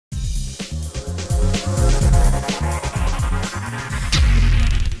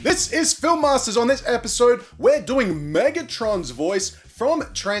This is Filmmasters. On this episode, we're doing Megatron's voice from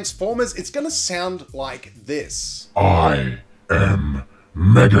Transformers. It's gonna sound like this. I am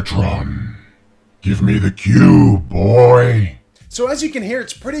Megatron. Give me the cube, boy. So as you can hear,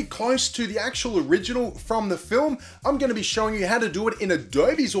 it's pretty close to the actual original from the film. I'm gonna be showing you how to do it in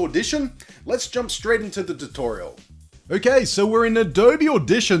Adobe's Audition. Let's jump straight into the tutorial. Okay, so we're in Adobe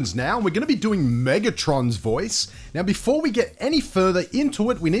Auditions now. We're going to be doing Megatron's voice. Now, before we get any further into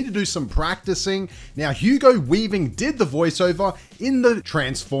it, we need to do some practicing. Now, Hugo Weaving did the voiceover in the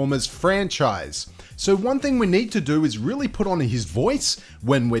Transformers franchise. So one thing we need to do is really put on his voice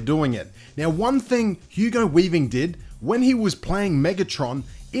when we're doing it. Now, one thing Hugo Weaving did when he was playing Megatron,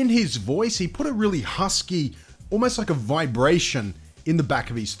 in his voice, he put a really husky, almost like a vibration in the back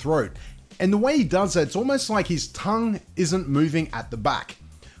of his throat. And the way he does that, it's almost like his tongue isn't moving at the back.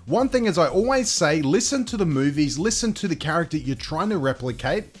 One thing, as I always say, listen to the movies, listen to the character you're trying to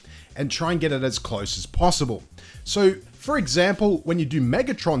replicate, and try and get it as close as possible. So, for example, when you do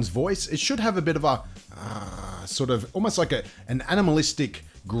Megatron's voice, it should have a bit of a sort of almost like an animalistic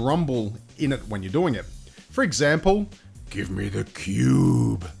grumble in it when you're doing it. For example, give me the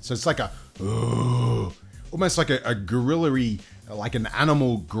cube. So it's like a almost like a gorilla-y, like an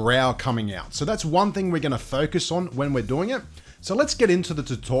animal growl coming out. So that's one thing we're going to focus on when we're doing it. So let's get into the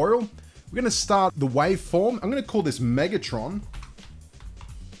tutorial. We're going to start the waveform. I'm going to call this Megatron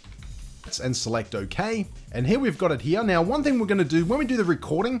and select OK. And here we've got it here. Now, one thing we're going to do when we do the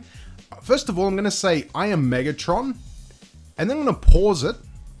recording, first of all, I'm going to say I am Megatron, and then I'm going to pause it,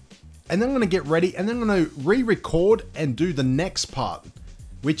 and then I'm going to get ready, and then I'm going to re-record and do the next part,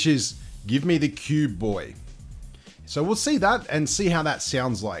 which is give me the cube, boy. So we'll see that and see how that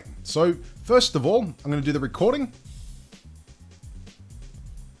sounds like. So first of all, I'm going to do the recording.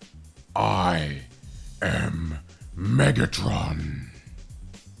 I am Megatron.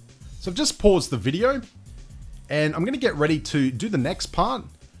 So I've just paused the video and I'm going to get ready to do the next part.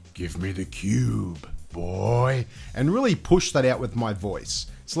 Give me the cube, boy. And really push that out with my voice.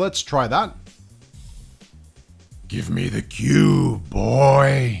 So let's try that. Give me the cube,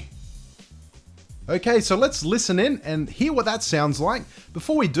 boy. Okay, so let's listen in and hear what that sounds like.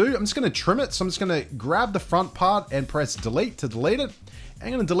 Before we do, I'm just going to trim it. So I'm just going to grab the front part and press delete to delete it. I'm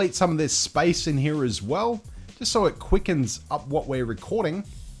going to delete some of this space in here as well, just so it quickens up what we're recording.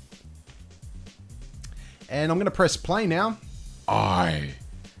 And I'm going to press play now. I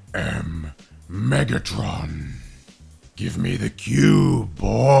am Megatron. Give me the cube,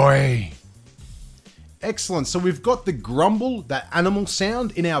 boy. Excellent, so we've got the grumble, that animal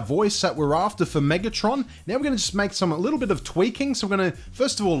sound in our voice that we're after for Megatron. Now we're going to just make a little bit of tweaking. So we're going to,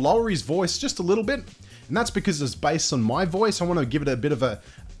 first of all, lower his voice just a little bit. And that's because it's based on my voice. I want to give it a bit of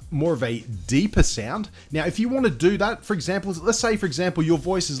more of a deeper sound. Now, if you want to do that, for example, let's say, for example, your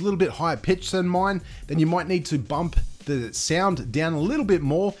voice is a little bit higher pitched than mine, then you might need to bump the sound down a little bit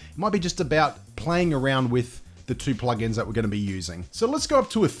more. It might be just about playing around with the two plugins that we're going to be using. So let's go up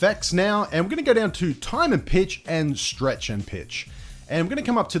to effects now, and we're going to go down to time and pitch and stretch and pitch. And we're going to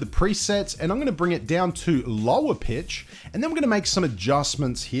come up to the presets, and I'm going to bring it down to lower pitch, and then we're going to make some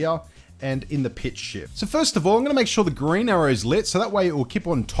adjustments here and in the pitch shift. So first of all, I'm going to make sure the green arrow is lit, so that way it will keep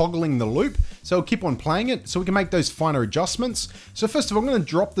on toggling the loop. So it'll keep on playing it, so we can make those finer adjustments. So first of all, I'm going to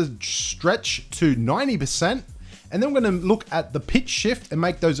drop the stretch to 90%. And then we're going to look at the pitch shift and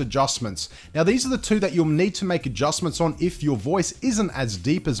make those adjustments. Now, these are the two that you'll need to make adjustments on if your voice isn't as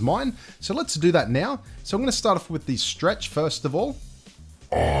deep as mine. So let's do that now. So I'm going to start off with the stretch first of all.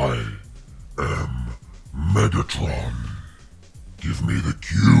 I am Megatron. Give me the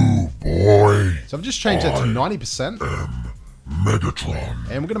cube, boy. So I've just changed that to 90%. I am Megatron.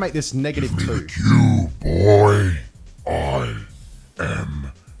 And we're going to make this negative 2. Give me the cube, boy. I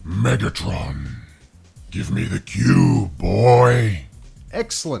am Megatron. Give me the cube, boy.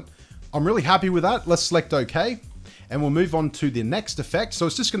 Excellent. I'm really happy with that. Let's select OK. And we'll move on to the next effect. So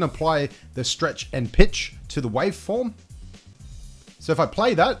it's just going to apply the stretch and pitch to the waveform. So if I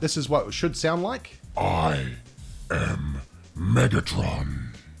play that, this is what it should sound like. I am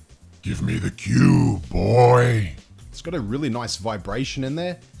Megatron. Give me the cube, boy. It's got a really nice vibration in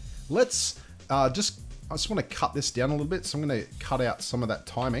there. Let's I just want to cut this down a little bit, so I'm going to cut out some of that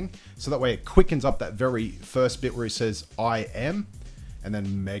timing, so that way it quickens up that very first bit where he says, I am, and then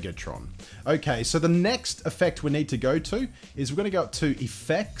Megatron. Okay, so the next effect we need to go to is we're going to go up to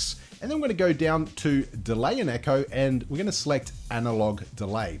Effects, and then we're going to go down to Delay and Echo, and we're going to select Analog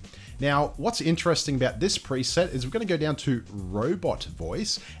Delay. Now, what's interesting about this preset is we're going to go down to Robot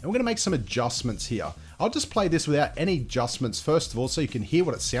Voice, and we're going to make some adjustments here. I'll just play this without any adjustments first of all, so you can hear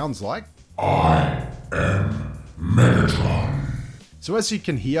what it sounds like. I am Megatron. So as you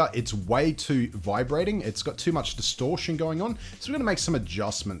can hear, it's way too vibrating. It's got too much distortion going on. So we're gonna make some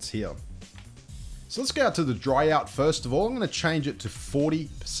adjustments here. So let's go out to the dry out first of all. I'm gonna change it to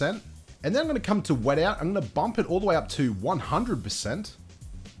 40%. And then I'm gonna come to wet out. I'm gonna bump it all the way up to 100%.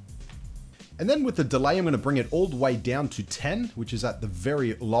 And then with the delay, I'm gonna bring it all the way down to 10, which is at the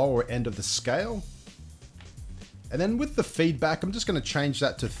very lower end of the scale. And then with the feedback, I'm just gonna change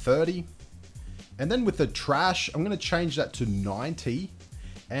that to 30. And then with the trash, I'm gonna change that to 90.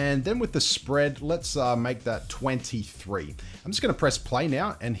 And then with the spread, let's make that 23. I'm just gonna press play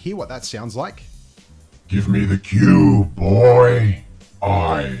now and hear what that sounds like. Give me the cue, boy.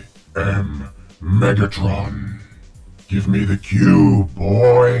 I am Megatron. Give me the cue,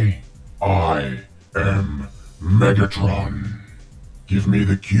 boy. I am Megatron. Give me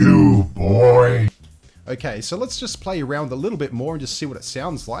the cue, boy. Okay, so let's just play around a little bit more and just see what it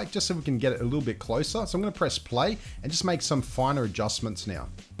sounds like, just so we can get it a little bit closer. So I'm going to press play and just make some finer adjustments now.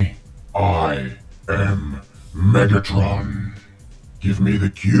 I am Megatron. Give me the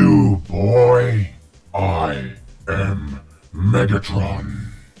cue, boy. I am Megatron.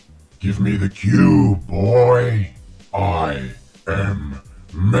 Give me the cue, boy. I am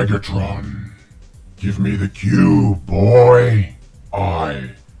Megatron. Give me the cue, boy.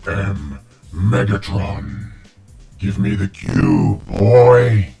 I am Megatron. Give me the cue,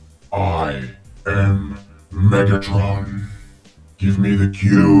 boy. I am Megatron. Give me the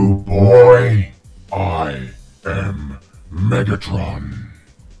cue, boy. I am Megatron.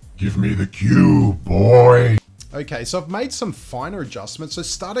 Give me the cue, boy. Okay, so I've made some finer adjustments. So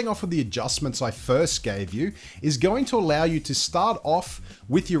starting off with the adjustments I first gave you is going to allow you to start off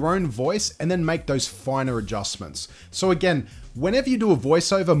with your own voice and then make those finer adjustments. So again, whenever you do a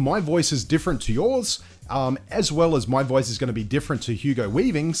voiceover, my voice is different to yours, as well as my voice is going to be different to Hugo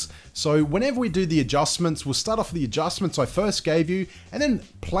Weaving's. So whenever we do the adjustments, we'll start off with the adjustments I first gave you and then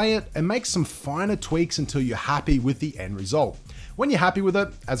play it and make some finer tweaks until you're happy with the end result. When you're happy with it,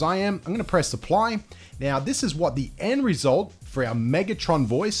 as I am, I'm going to press apply. Now this is what the end result for our Megatron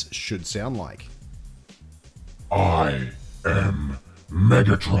voice should sound like. I am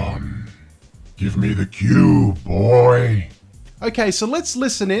Megatron. Give me the cue, boy. Okay, so let's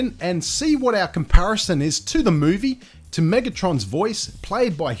listen in and see what our comparison is to the movie, to Megatron's voice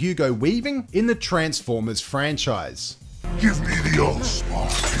played by Hugo Weaving in the Transformers franchise. Give me the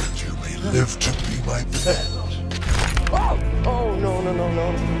Allspark and you may live to be my pet. Oh, no, no, no,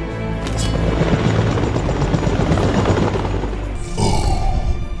 no.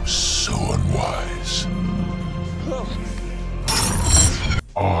 Oh, so unwise.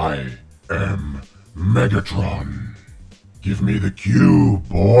 I am Megatron. Give me the cue,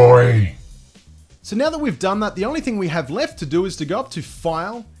 boy. So now that we've done that, the only thing we have left to do is to go up to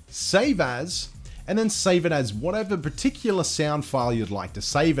File, Save As, and then save it as whatever particular sound file you'd like to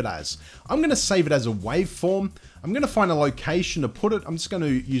save it as. I'm going to save it as a waveform. I'm going to find a location to put it. I'm just going to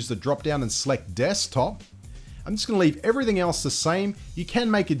use the drop down and select desktop. I'm just going to leave everything else the same. You can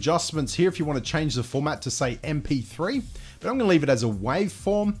make adjustments here if you want to change the format to say MP3, but I'm going to leave it as a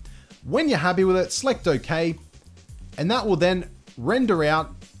waveform. When you're happy with it, select OK, and that will then render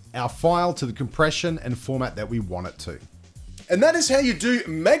out our file to the compression and format that we want it to. And that is how you do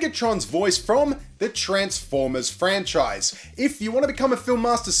Megatron's voice from the Transformers franchise. If you want to become a Film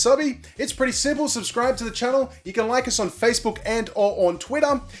Master subby, it's pretty simple. Subscribe to the channel. You can like us on Facebook and or on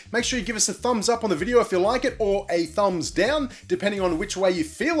Twitter. Make sure you give us a thumbs up on the video if you like it, or a thumbs down, depending on which way you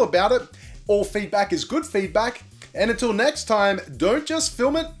feel about it. All feedback is good feedback. And until next time, don't just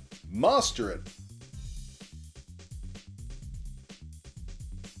film it, master it.